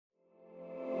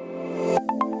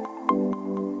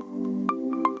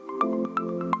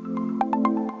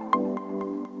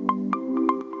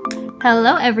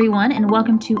Hello, everyone, and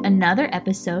welcome to another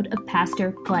episode of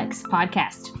Pastor Plex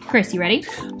Podcast. Chris, you ready?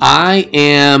 I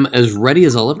am as ready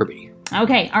as I'll ever be.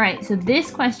 Okay, all right. So this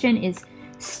question is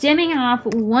stemming off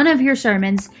one of your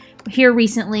sermons here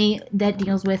recently that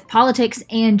deals with politics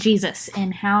and Jesus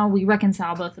and how we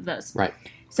reconcile both of those. Right.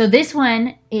 So this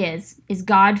one is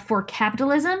God for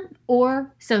capitalism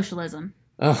or socialism?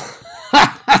 Oh.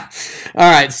 All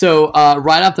right, so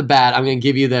right off the bat, I'm going to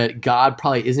give you that God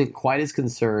probably isn't quite as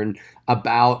concerned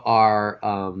about our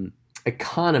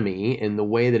economy and the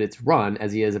way that it's run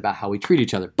as he is about how we treat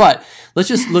each other. But let's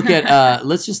just look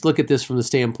at this from the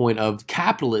standpoint of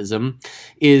capitalism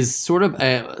is sort of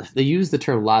they use the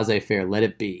term laissez-faire, let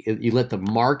it be. You let the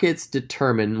markets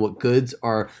determine what goods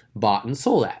are bought and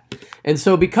sold at, and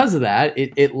so because of that,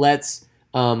 it lets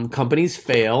companies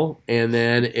fail, and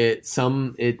then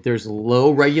there's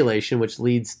low regulation, which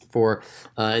leads for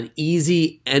an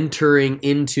easy entering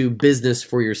into business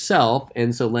for yourself,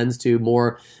 and so lends to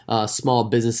more small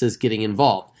businesses getting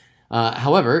involved.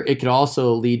 However, it could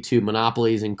also lead to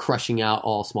monopolies and crushing out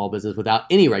all small business without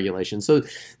any regulation. So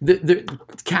the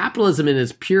capitalism in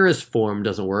its purest form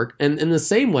doesn't work. And in the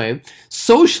same way,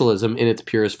 socialism in its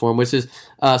purest form, which is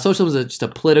socialism is just a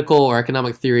political or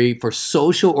economic theory for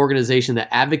social organization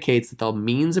that advocates that the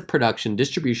means of production,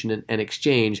 distribution, and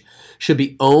exchange should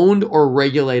be owned or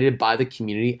regulated by the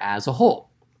community as a whole.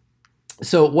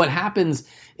 So what happens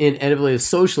inevitably with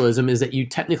socialism is that you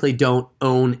technically don't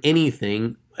own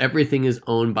anything. Everything is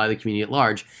owned by the community at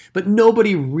large, but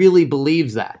nobody really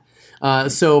believes that.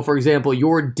 So, for example,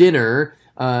 your dinner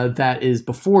that is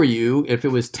before you, if it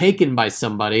was taken by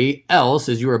somebody else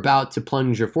as you were about to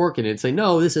plunge your fork in it and say,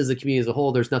 no, this is the community as a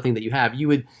whole, there's nothing that you have, you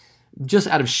would just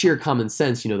out of sheer common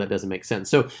sense, that doesn't make sense.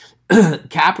 So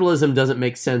capitalism doesn't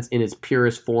make sense in its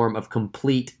purest form of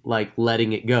complete, like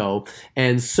letting it go.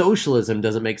 And socialism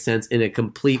doesn't make sense in a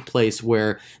complete place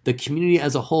where the community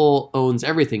as a whole owns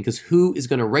everything, because who is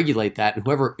going to regulate that? And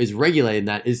whoever is regulating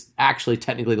that is actually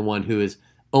technically the one who is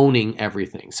owning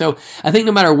everything. So I think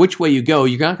no matter which way you go,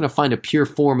 you're not going to find a pure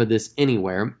form of this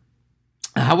anywhere.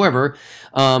 However,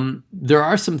 there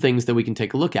are some things that we can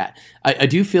take a look at. I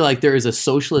do feel like there is a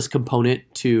socialist component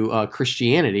to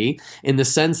Christianity in the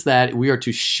sense that we are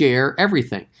to share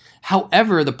everything.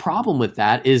 However, the problem with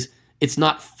that is it's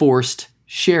not forced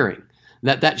sharing.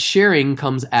 That sharing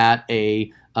comes at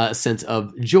a sense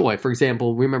of joy. For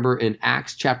example, remember in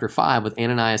Acts chapter 5 with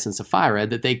Ananias and Sapphira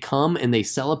that they come and they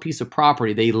sell a piece of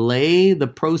property. They lay the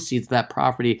proceeds of that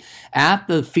property at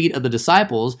the feet of the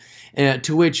disciples,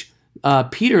 to which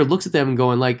Peter looks at them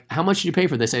going like, how much did you pay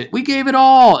for this? They say, we gave it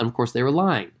all. And of course they were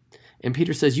lying. And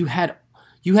Peter says, you had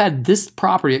this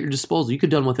property at your disposal. You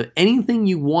could have done with it anything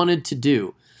you wanted to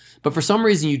do. But for some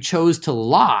reason you chose to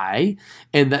lie,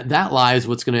 and that lie is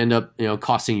what's going to end up,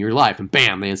 costing your life. And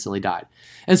bam, they instantly died.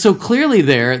 And so clearly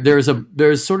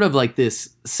there's sort of like this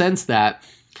sense that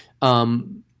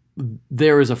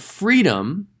there is a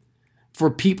freedom for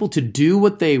people to do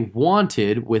what they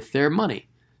wanted with their money.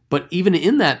 But even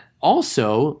in that,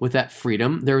 also with that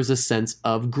freedom, there is a sense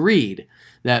of greed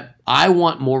that I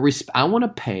want more I want to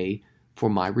pay for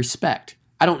my respect.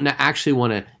 I don't actually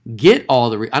want to get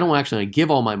I don't actually want to give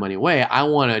all my money away. I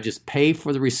want to just pay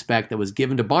for the respect that was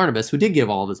given to Barnabas, who did give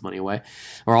all of his money away,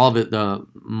 or all of it, the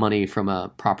money from a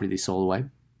property they sold away.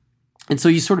 And so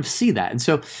you sort of see that. And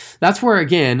so that's where,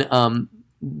 again,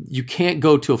 you can't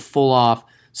go to a full-off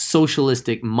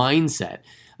socialistic mindset.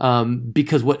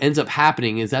 Because what ends up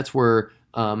happening is that's where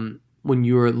when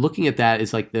you're looking at that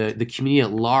is like the community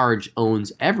at large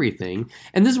owns everything,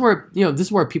 and this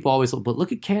is where people always look. But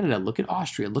look at Canada, look at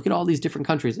Austria, look at all these different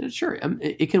countries. And sure,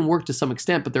 it can work to some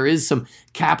extent, but there is some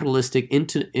capitalistic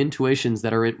intuitions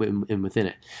that are within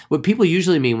it. What people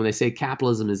usually mean when they say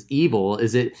capitalism is evil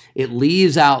is it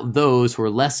leaves out those who are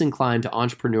less inclined to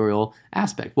entrepreneurial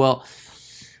aspect. Well.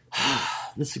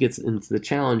 This gets into the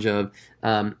challenge of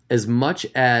as much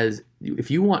as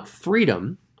if you want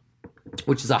freedom,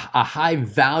 which is a high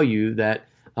value that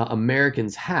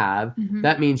Americans have,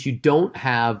 that means you don't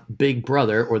have Big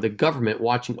Brother or the government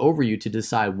watching over you to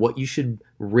decide what you should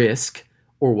risk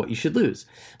or what you should lose.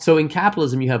 So in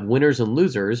capitalism, you have winners and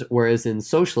losers, whereas in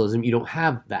socialism, you don't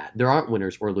have that. There aren't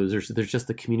winners or losers. There's just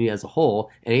the community as a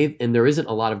whole, and there isn't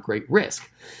a lot of great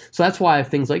risk. So that's why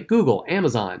things like Google,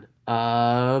 Amazon,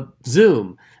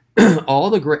 Zoom, all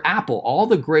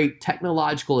the great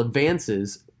technological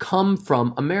advances come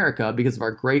from America because of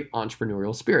our great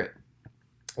entrepreneurial spirit.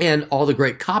 And all the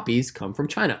great copies come from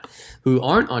China, who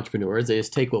aren't entrepreneurs. They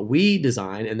just take what we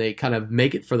design and they kind of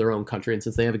make it for their own country. And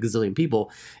since they have a gazillion people,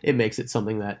 it makes it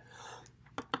something that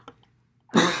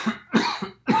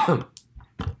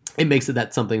it makes it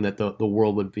that something that the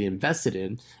world would be invested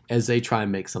in as they try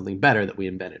and make something better that we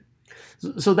invented.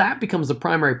 So that becomes the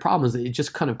primary problem, is that it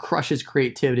just kind of crushes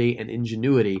creativity and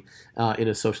ingenuity in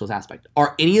a socialist aspect.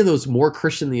 Are any of those more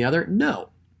Christian than the other? No.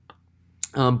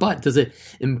 But does it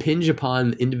impinge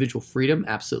upon individual freedom?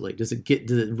 Absolutely. Does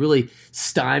it really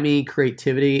stymie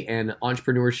creativity and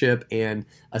entrepreneurship and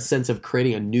a sense of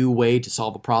creating a new way to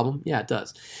solve a problem? Yeah, it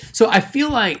does. So I feel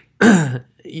like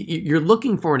you're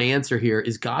looking for an answer here.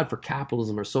 Is God for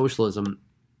capitalism or socialism?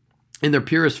 In their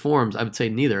purest forms, I would say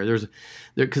neither.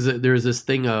 Because there's this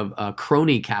thing of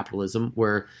crony capitalism,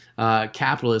 where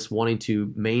capitalists wanting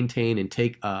to maintain and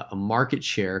take a market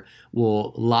share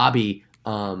will lobby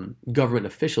government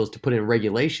officials to put in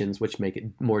regulations which make it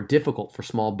more difficult for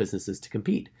small businesses to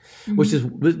compete.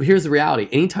 Mm-hmm. Here's the reality: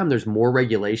 anytime there's more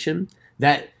regulation,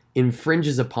 that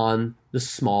infringes upon the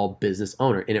small business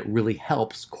owner, and it really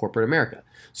helps corporate America.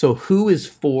 So who is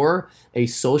for a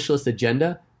socialist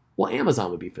agenda? Well, Amazon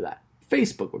would be for that.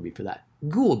 Facebook would be for that.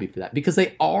 Google would be for that, because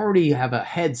they already have a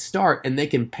head start and they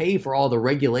can pay for all the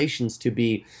regulations to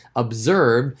be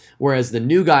observed, whereas the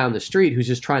new guy on the street who's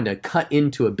just trying to cut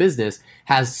into a business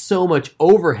has so much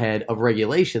overhead of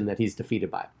regulation that he's defeated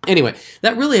by. Anyway,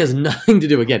 that really has nothing to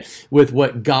do, again, with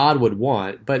what God would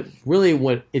want, but really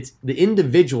what it's the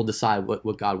individual decide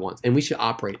what God wants, and we should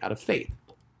operate out of faith.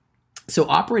 So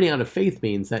operating out of faith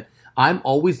means that I'm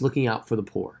always looking out for the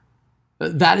poor.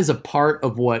 That is a part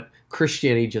of what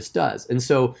Christianity just does. And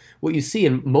so what you see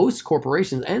in most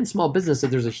corporations and small business, that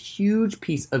there's a huge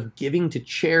piece of giving to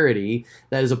charity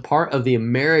that is a part of the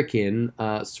American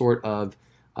sort of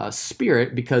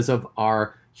spirit, because of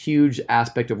our huge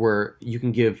aspect of where you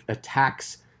can give a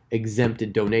tax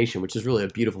exempted donation, which is really a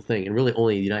beautiful thing, and really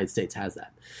only the United States has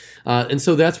that. And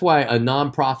so that's why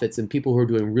nonprofits and people who are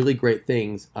doing really great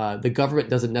things, the government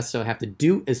doesn't necessarily have to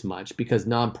do as much, because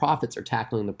nonprofits are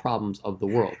tackling the problems of the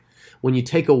world. When you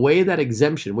take away that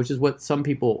exemption, which is what some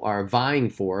people are vying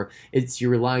for,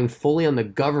 you're relying fully on the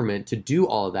government to do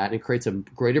all of that, and it creates a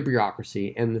greater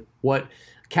bureaucracy. And what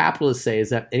capitalists say is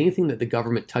that anything that the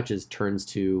government touches turns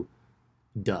to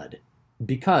dud,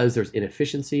 because there's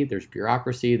inefficiency, there's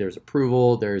bureaucracy, there's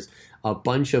approval, there's a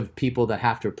bunch of people that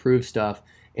have to approve stuff,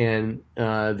 and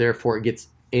therefore it gets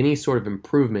any sort of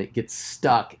improvement gets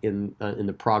stuck in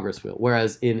the progress wheel.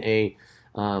 Whereas in a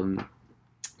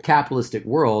capitalistic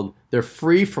world, they're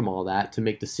free from all that to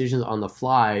make decisions on the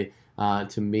fly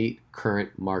to meet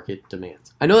current market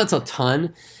demands. I know that's a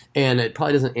ton, and it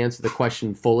probably doesn't answer the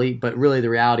question fully, but really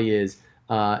the reality is,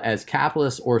 as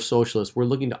capitalists or socialists, we're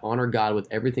looking to honor God with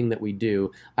everything that we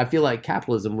do. I feel like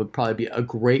capitalism would probably be a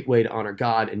great way to honor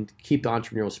God and keep the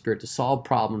entrepreneurial spirit to solve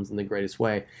problems in the greatest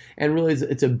way. And really,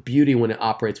 it's a beauty when it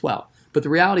operates well. But the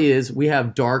reality is, we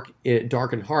have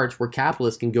darkened hearts where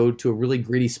capitalists can go to a really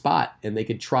greedy spot, and they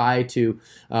could try to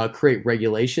create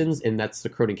regulations, and that's the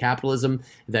crony capitalism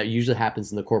that usually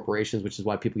happens in the corporations, which is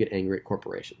why people get angry at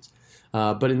corporations.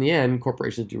 But in the end,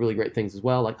 corporations do really great things as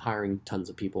well, like hiring tons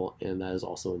of people, and that is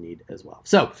also a need as well.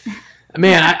 So,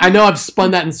 man, I know I've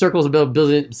spun that in circles a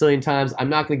billion times. I'm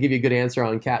not going to give you a good answer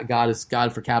on God is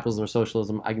God for capitalism or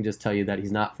socialism. I can just tell you that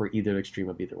he's not for either extreme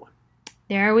of either one.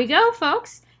 There we go,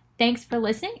 folks. Thanks for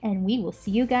listening, and we will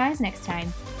see you guys next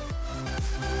time.